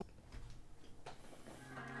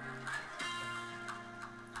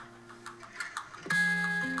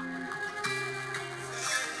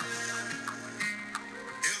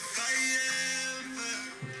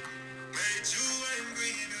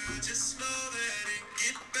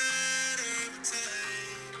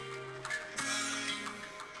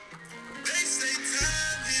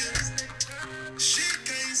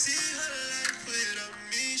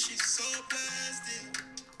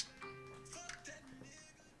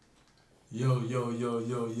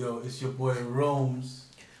Yo, it's your boy Rome's.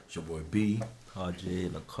 It's your boy B. RJ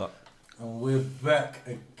in the cut. And we're back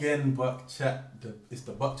again, BuckChat. It's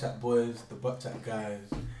the BuckChat boys, the BuckChat guys,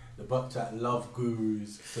 the BuckChat love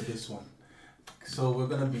gurus for this one. So we're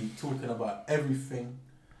going to be talking about everything,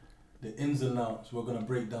 the ins and outs. We're going to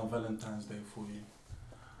break down Valentine's Day for you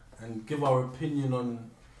and give our opinion on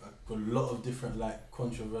a lot of different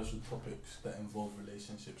controversial topics that involve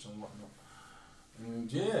relationships and whatnot. And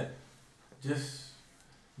yeah, just,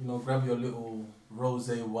 grab your little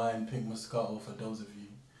rosé wine, pink Moscato for those of you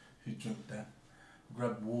who drink that.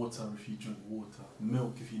 Grab water if you drink water.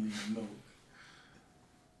 Milk if you need milk.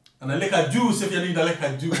 And a liquor juice if you need a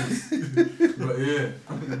liquor juice. But yeah.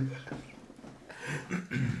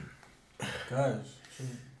 Guys,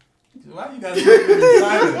 why you guys really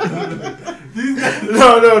silent? These guys,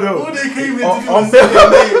 No. all they came in to do was say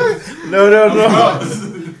their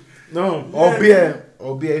names. No.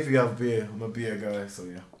 Or beer if you have beer. I'm a beer guy, so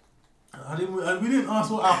yeah. We didn't ask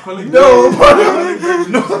what alcoholic No.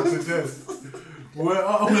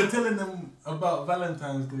 We're telling them about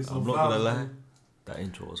Valentine's Day. So I'm not gonna lie, that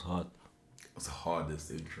intro was hard. It was the hardest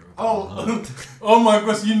intro. Oh my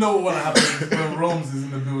gosh, you know what happens when Rome's is in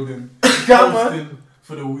the building. Come on.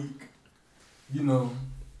 For the week.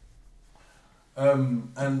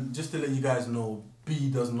 And just to let you guys know, B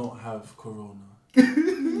does not have corona.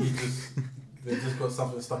 They just got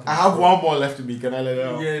something stuck in I have one more left to me. Can I let it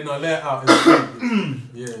out? Yeah, no, let it out. It's fine.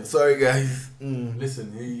 Yeah. Sorry, guys.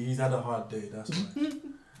 Listen, he's had a hard day, that's why.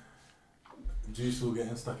 Juice will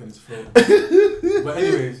getting stuck in his throat. But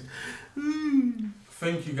anyways,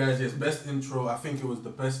 thank you guys. Yes, best intro. I think it was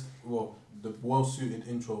the best, the well-suited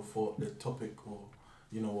intro for the topic or,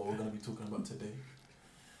 what we're going to be talking about today.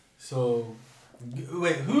 So,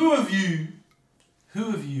 wait, who of you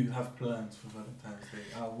have plans for Valentine's Day?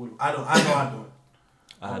 I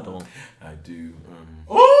don't. I do.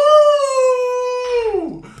 Oh!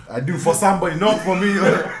 I do for somebody, not for me.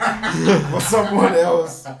 For someone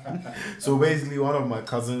else. So basically, one of my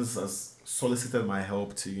cousins has solicited my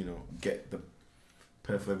help to, get the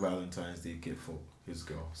perfect Valentine's Day gift for his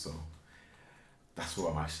girl. So that's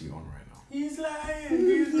what I'm actually on right now. He's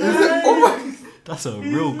lying. Oh my! That's a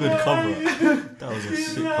real good cover. That was a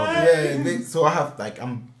sick cover. Yeah, so I have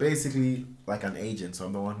I'm basically like an agent. So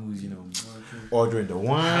I'm the one who's ordering the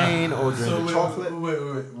wine, ordering the chocolate.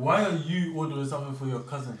 Wait. Why are you ordering something for your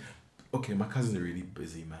cousin? Okay, my cousin's really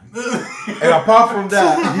busy, man. And apart from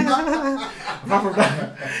that,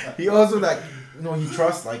 he also he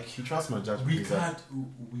trusts my judgment.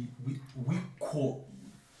 We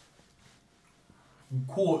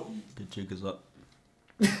caught you. The jig is up.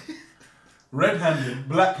 Red-handed,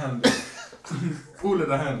 black-handed, all of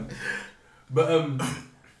the hands. But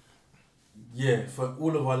yeah, for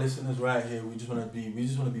all of our listeners right here, we just want to be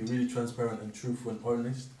really transparent and truthful and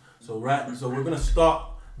honest. So we're gonna start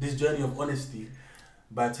this journey of honesty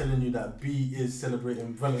by telling you that B is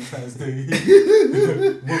celebrating Valentine's Day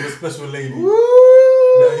with a special lady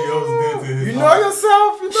that he holds dear to his You heart. know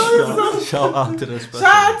yourself. Shout out to the special.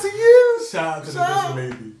 Shout out to you. Shout out to the special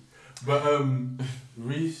lady. But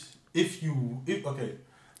Reese,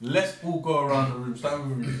 let's all go around the room. Start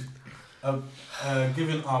with Reese.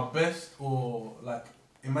 Giving our best, or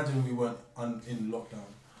imagine we weren't in lockdown.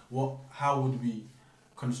 How would we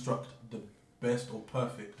construct the best or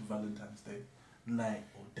perfect Valentine's Day night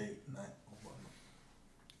or date night or whatnot?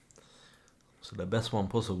 So the best one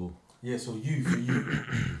possible. Yeah. So for you,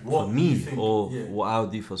 for me, think, what I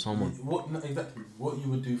would do for someone. What you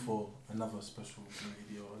would do for another special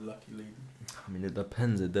lady or a lucky lady? I mean, it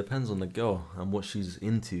depends. It depends on the girl and what she's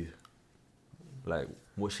into. Like,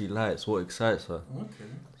 what she likes, what excites her. Okay.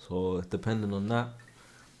 So, depending on that,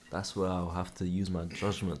 that's where I'll have to use my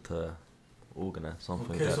judgment to organize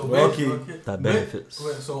something that benefits.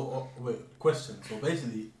 Question. So,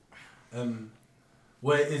 basically,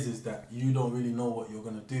 where it is that you don't really know what you're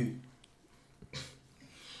going to do.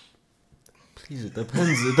 Please, it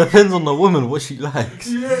depends. It depends on the woman, what she likes.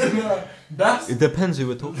 Yeah, it depends who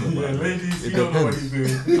we're talking about. Yeah, ladies, you don't know what he's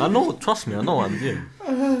doing. I know, trust me, I know what I'm doing.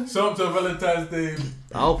 Show up to Valentine's Day.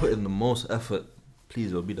 I'll put in the most effort.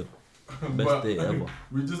 Please, it'll be the best day ever.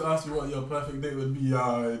 We just asked you what your perfect date would be.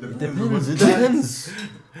 It depends.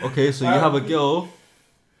 Okay, so you have a girl.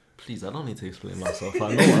 Please, I don't need to explain myself.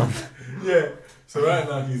 I know I'm... Yeah. So right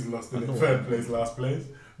now he's lost in third place, last place.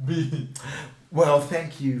 B. Well,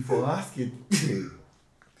 thank you for asking.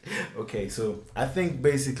 Okay, so I think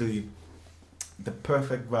basically the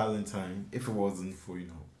perfect Valentine, if it wasn't for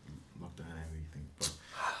lockdown and everything,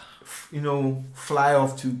 but fly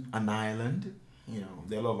off to an island.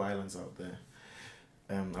 There are a lot of islands out there.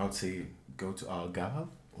 I would say go to Algarve,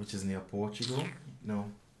 which is near Portugal. You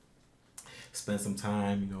know, spend some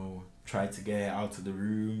time. You know, try to get out of the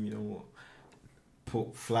room. You know,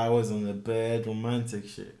 put flowers on the bed, romantic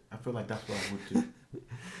shit. I feel like that's what I would do.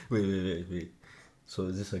 Wait. So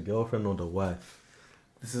is this a girlfriend or the wife?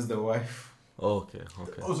 This is the wife. Oh, okay.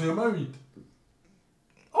 Oh, so you're married?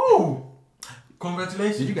 Oh!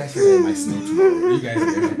 Congratulations. Did you guys say that in my snow tomorrow? Did you guys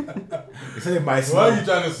say that? You said it by snow. Why are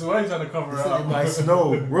you trying to cover it up? It by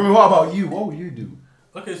snow. Remy, what about you? What would you do?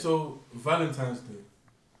 Okay, so Valentine's Day.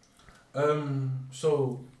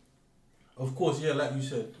 So of course, yeah, like you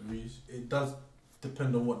said, Reese, it does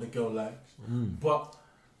depend on what the girl likes. But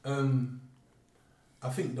I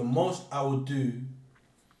think the most I would do,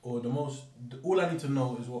 or all I need to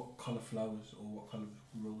know is what colour flowers or what colour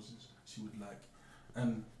roses she would like,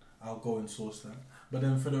 and I'll go and source that. But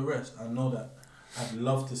then for the rest, I know that I'd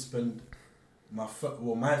love to spend my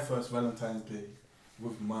first Valentine's Day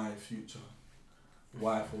with my future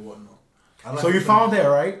wife or whatnot. So you found her,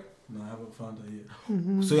 right? No, I haven't found her yet.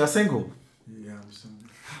 So you're single? Yeah, I'm single.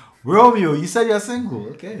 Romeo, you said you're single.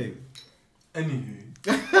 Okay. Anywho.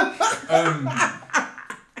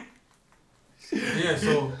 Yeah,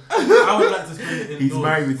 so I would like to spend it indoors. He's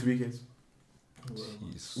married with 3 kids.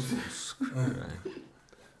 Jesus.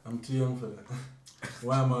 I'm too young for that.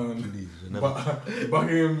 Why am I on Please,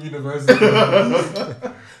 Buckingham University?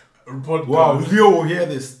 Podcast. Wow, Leo will hear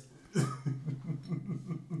this.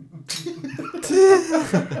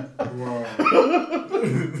 Wow.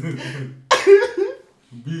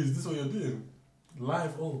 B, is this what you're doing?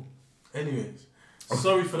 Live? Oh. Anyways.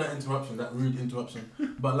 Sorry for that interruption, that rude interruption.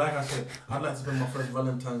 But like I said, I'd like to spend my first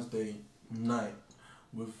Valentine's Day night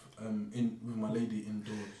with my lady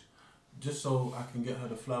indoors. Just so I can get her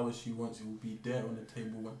the flowers she wants. It will be there on the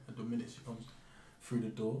table the minute she comes through the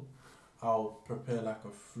door. I'll prepare like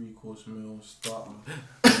a 3-course meal, starter.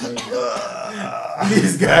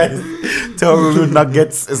 These guys tell Ruru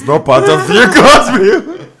nuggets is not part of 3-course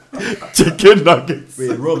meal. Chicken nuggets.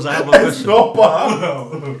 Wait, Robs, I have a question. Not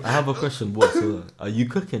part. I have a question. What? So, are you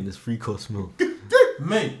cooking this 3-course meal?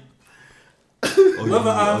 Mate. Or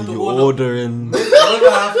are you ordering? Whether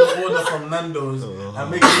I have to order from Nando's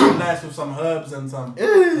and make it look nice with some herbs and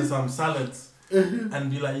some salads.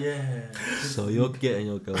 And be like, yeah. So you're getting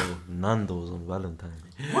your girl Nando's on Valentine's.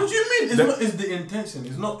 What do you mean? It's the intention.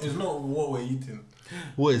 It's not what we're eating.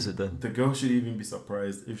 What is it then? The girl should even be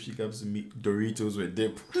surprised if she comes to meet Doritos with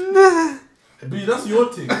dip. B, that's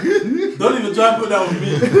your thing. Don't even try and put that on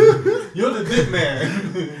me. You're the dip man.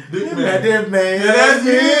 Dip man. Yeah, that's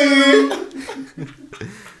you.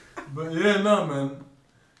 But yeah, no, man.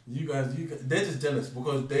 You guys, they're just jealous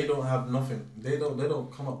because they don't have nothing. They don't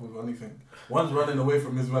come up with anything. One's running away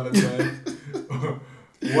from his Valentine.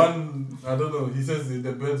 One, I don't know. He says it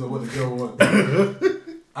depends on what the girl wants.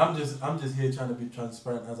 I'm just here trying to be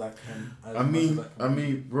transparent as I can. I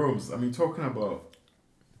mean, Rose. Talking about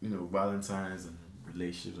Valentine's and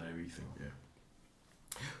relationships and everything. Yeah.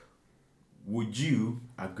 Would you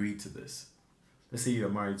agree to this? Let's say you're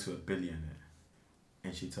married to a billionaire,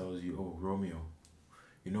 and she tells you, "Oh, Romeo,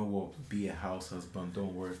 you know what? Be a house husband.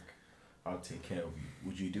 Don't work. I'll take care of you."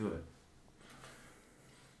 Would you do it?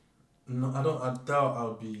 No, I don't. I doubt I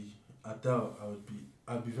would be.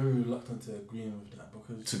 I'd be very reluctant to agreeing with that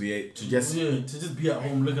because to just be at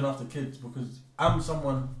home looking after kids because I'm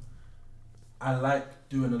someone. I like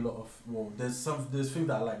doing a lot of there's things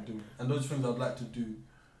that I like doing and those things I'd like to do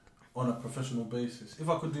on a professional basis. If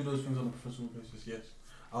I could do those things on a professional basis, yes,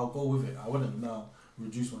 I'll go with it. I wouldn't now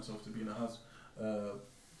reduce myself to being a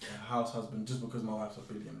house husband just because my wife's a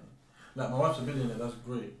billionaire. Like my wife's a billionaire, that's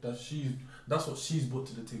great. That's what she's brought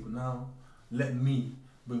to the table. Now let me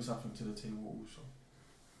bring something to the table also.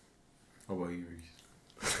 How about you,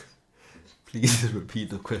 Reese? Please repeat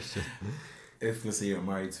the question. If let's say you're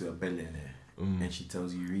married to a billionaire and she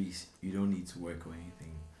tells you, Reese, you don't need to work or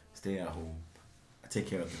anything. Stay at home. I take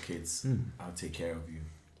care of the kids. I'll take care of you.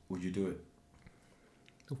 Would you do it?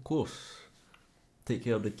 Of course. Take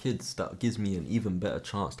care of the kids. That gives me an even better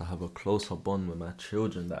chance to have a closer bond with my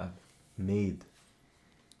children that I've made.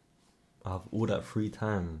 I have all that free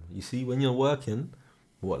time. You see, when you're working,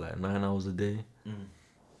 9 hours a day?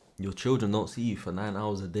 Your children don't see you for 9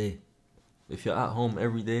 hours a day. If you're at home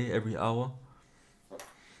every day, every hour,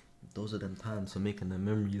 those are them times for making the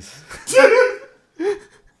memories.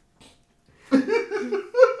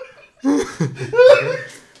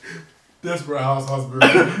 Desperate house husband.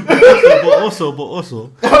 but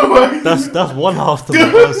also, that's one half to my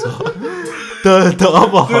answer. The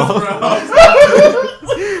other half.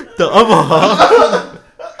 The other half.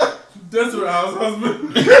 Desperate house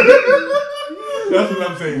husband. That's what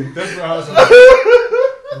I'm saying. Desperate house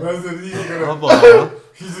husband. Man said he's gonna. Other half.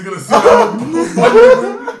 He's just gonna sit down.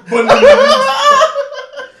 Bonding.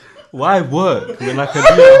 Why work when I can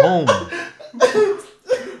do it at home?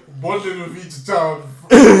 Bonding with each child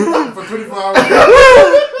for 24 hours.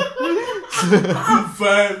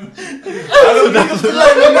 Fine. I don't think it's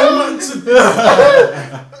like that much.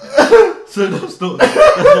 So that's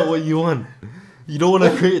not what you want. You don't want to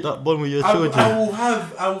create that bond with your children.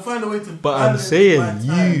 I will find a way to. But I'm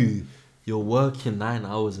saying you're working 9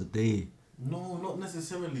 hours a day. No, not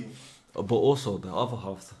necessarily. But also the other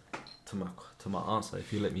half to my answer,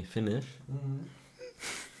 if you let me finish.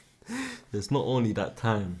 It's not only that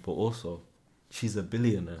time, but also she's a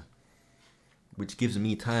billionaire, which gives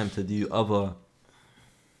me time to do other.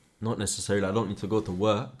 Not necessarily, I don't need to go to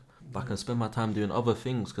work, but I can spend my time doing other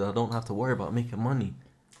things because I don't have to worry about making money.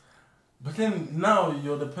 But then now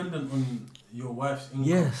you're dependent on your wife's income.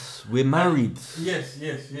 Yes, we're married. Yes.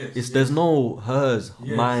 There's no hers,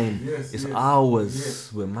 mine. It's ours.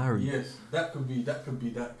 Yes. We're married. Yes, that could be the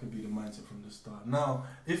mindset from the start. Now,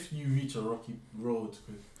 if you reach a rocky road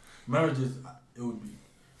with marriages, it would be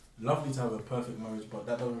lovely to have a perfect marriage, but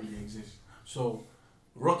that doesn't really exist. So,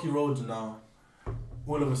 rocky roads now,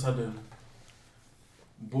 all of a sudden,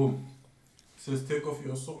 boom, says take off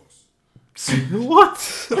your socks. What?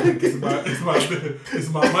 It's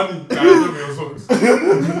my money. Take off your socks.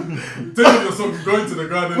 Take off your socks. Go into the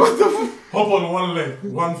garden. Hop on one leg,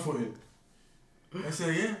 1 foot. I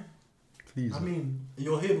say, yeah. Please. I mean,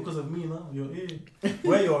 you're here because of me now. You're here.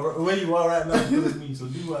 Where you are right now is because of me. So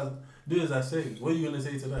do as I say. What are you gonna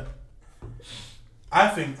say to that? I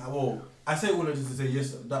think. Well, I say all of this to say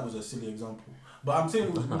yes. That was a silly example. But I'm saying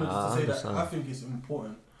all of this to say that I think it's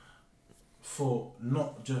important for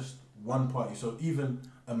not just one party. So even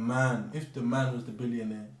a man, if the man was the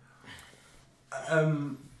billionaire,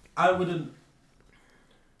 I wouldn't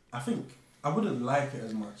like it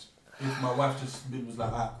as much if my wife just was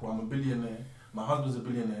like, cool, I'm a billionaire, my husband's a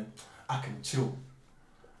billionaire, I can chill.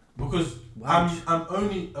 Because I'm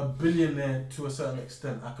only a billionaire to a certain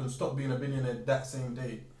extent. I can stop being a billionaire that same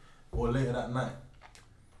day or later that night.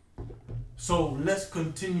 So let's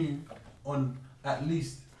continue on at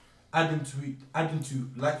least adding to,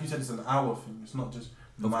 like you said, it's an hour thing. It's not just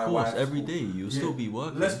my wife. Of course, every day you'll still be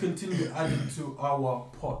working. Let's continue adding to our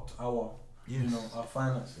pot, our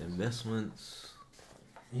finances, investments.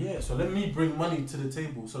 Yeah, so let me bring money to the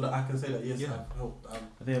table so that I can say that yes, I've helped.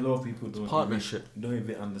 I think a lot of people don't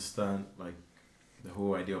even understand like the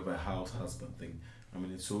whole idea of a house husband thing. I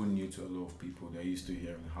mean, it's so new to a lot of people. They're used to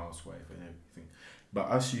hearing housewife and everything. But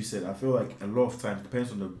as you said, I feel like a lot of times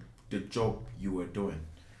depends on the job you were doing.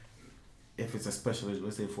 If it's a specialist,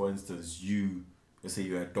 let's say for instance, let's say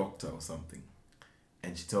you're a doctor or something,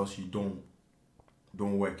 and she tells you don't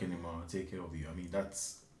work anymore, I'll take care of you. I mean,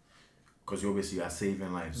 that's because you obviously are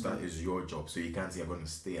saving lives. That is your job, so you can't say I'm going to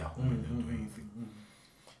stay at home and don't do anything.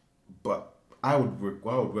 But I would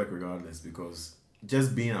work regardless, because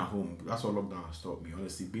just being at home, that's what lockdown has taught me.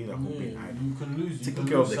 Honestly, being at home, being idle. You can lose. Taking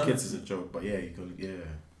care of the kids is a job, but yeah, you can. Yeah.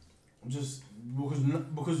 Just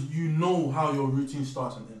because you know how your routine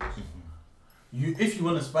starts and ends. If you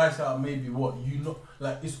want to spice out, maybe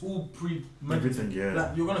like it's all everything. Yeah.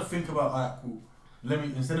 Like you're gonna think about, alright, cool. Let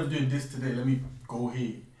me, instead of doing this today, let me go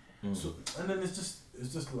here. So and then it's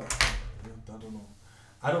just like I don't know.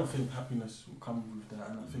 I don't think happiness will come with that,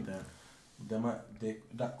 and I think that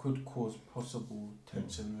that could cause possible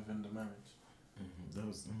tension within the marriage. That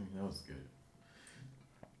was good.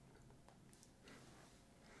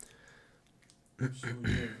 So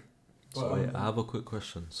yeah. So wait, I have a quick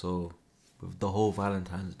question. So with the whole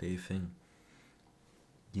Valentine's Day thing,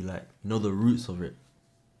 you know the roots of it.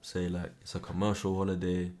 Say like it's a commercial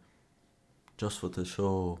holiday, just to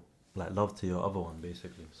show like love to your other one,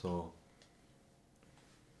 basically. So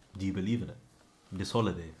do you believe in it? This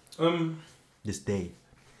holiday? This day?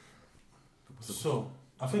 So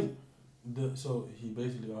I think so he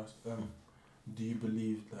basically asked, do you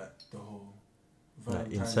believe that the whole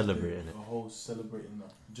Valentine's in celebrating Day, it, the whole celebrating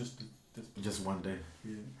that just one day?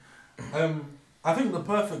 Yeah. I think the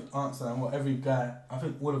perfect answer, and what every guy, I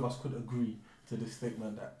think all of us could agree to this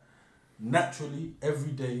statement, that naturally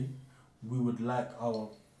every day we would like our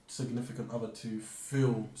significant other to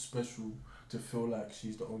feel special, to feel like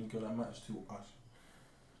she's the only girl that matters to us.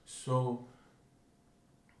 So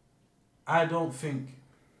I don't think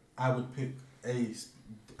I would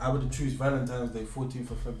I would choose Valentine's Day,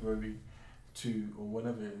 14th of February or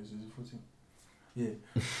whatever it is it 14th? Yeah.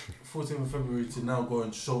 14th of February to now go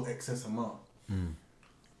and show excess amount.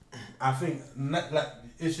 I think like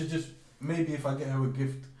it should just, maybe if I get her a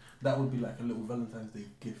gift, that would be like a little Valentine's Day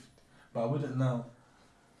gift. But I wouldn't now.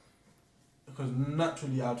 because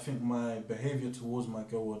naturally I'd think my behavior towards my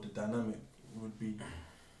girl or the dynamic would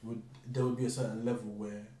there would be a certain level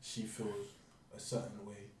where she feels a certain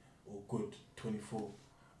way or good 24.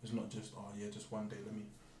 It's not just just one day let me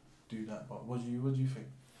do that. But what do you think?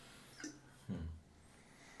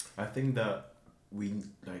 I think that we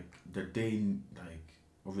the day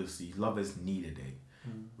obviously lovers need a day.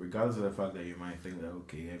 Regardless of the fact that you might think that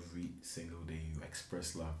okay, every single day you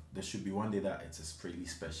express love, there should be one day that it's a really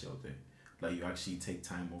special day. Like you actually take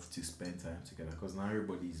time off to spend time together, because now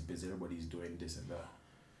everybody's busy, everybody's doing this and that.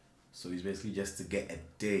 So it's basically just to get a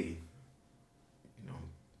day,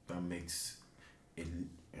 that makes it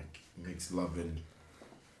makes loving.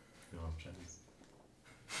 I'm trying to.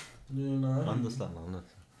 Yeah, no. I understand.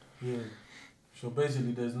 Yeah. So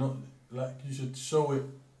basically, there's not you should show it.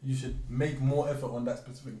 You should make more effort on that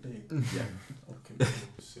specific day. Yeah. Okay. Cool.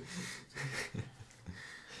 Sick.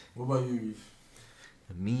 What about you, Reef?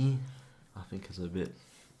 Me, I think it's a bit.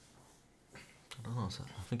 I don't know.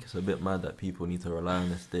 I think it's a bit mad that people need to rely on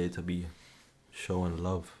this day to be showing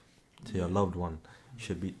love to your loved one. You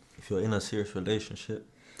should be, if you're in a serious relationship,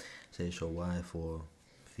 say it's your wife or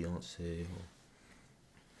fiance,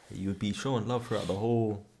 you would be showing love throughout the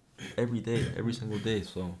whole, every single day.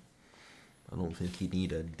 So I don't think you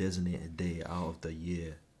need a designated day out of the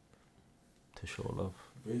year to show love.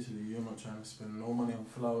 Basically, you're not trying to spend no money on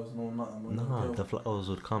flowers, no nothing. No, the flowers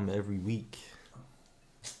would come every week.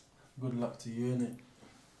 Good luck to you, innit?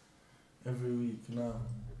 Every week, nah.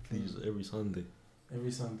 Please, every Sunday.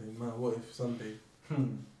 Every Sunday, man. What if Sunday?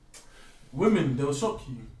 Women, they'll shock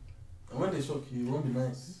you. And when they shock you, it won't be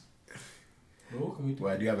nice. But what can we do?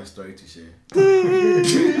 Well, I do have a story to share.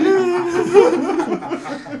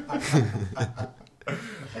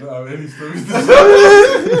 I don't have any stories to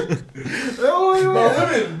share. But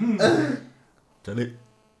women, Tell it.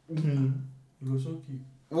 it will shock you.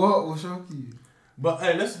 What will shock you? But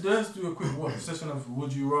hey, let's do a quick session of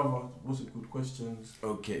would you rather. What's it called? Questions.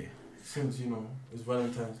 Okay. Since it's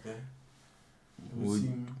Valentine's Day.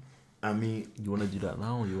 You wanna do that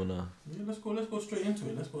now, or you wanna? Yeah, let's go straight into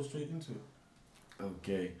it.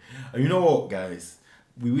 Okay. And you know what, guys?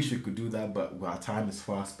 We wish we could do that, but our time is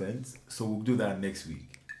fast spent, so we'll do that next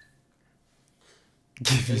week.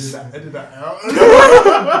 Edit that out.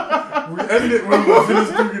 We end it when we're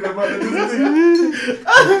finished talking about this thing.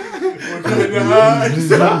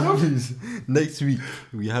 We're Please. Next week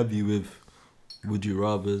we have you with would you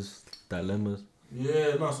rather's, dilemmas.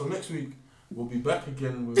 Yeah, no. So next week we'll be back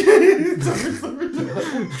again with.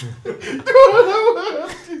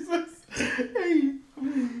 Jesus. Hey.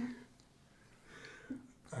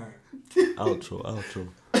 Outro.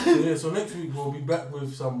 So next week we'll be back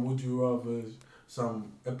with some would you rather's,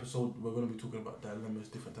 some episode. We're going to be talking about dilemmas,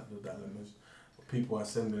 different types of dilemmas. People are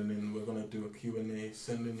sending in. We're going to do a Q&A.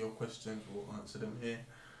 Send in your questions. We'll answer them here.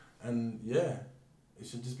 And yeah, it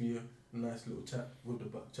should just be a nice little chat with the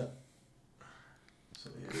BuckChat. So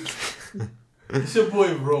yeah. It's your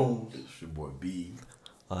boy Rome. It's your boy B.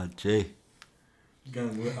 Jay.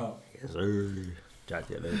 Gang, we're out. Yes, sir. Chat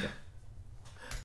to you later.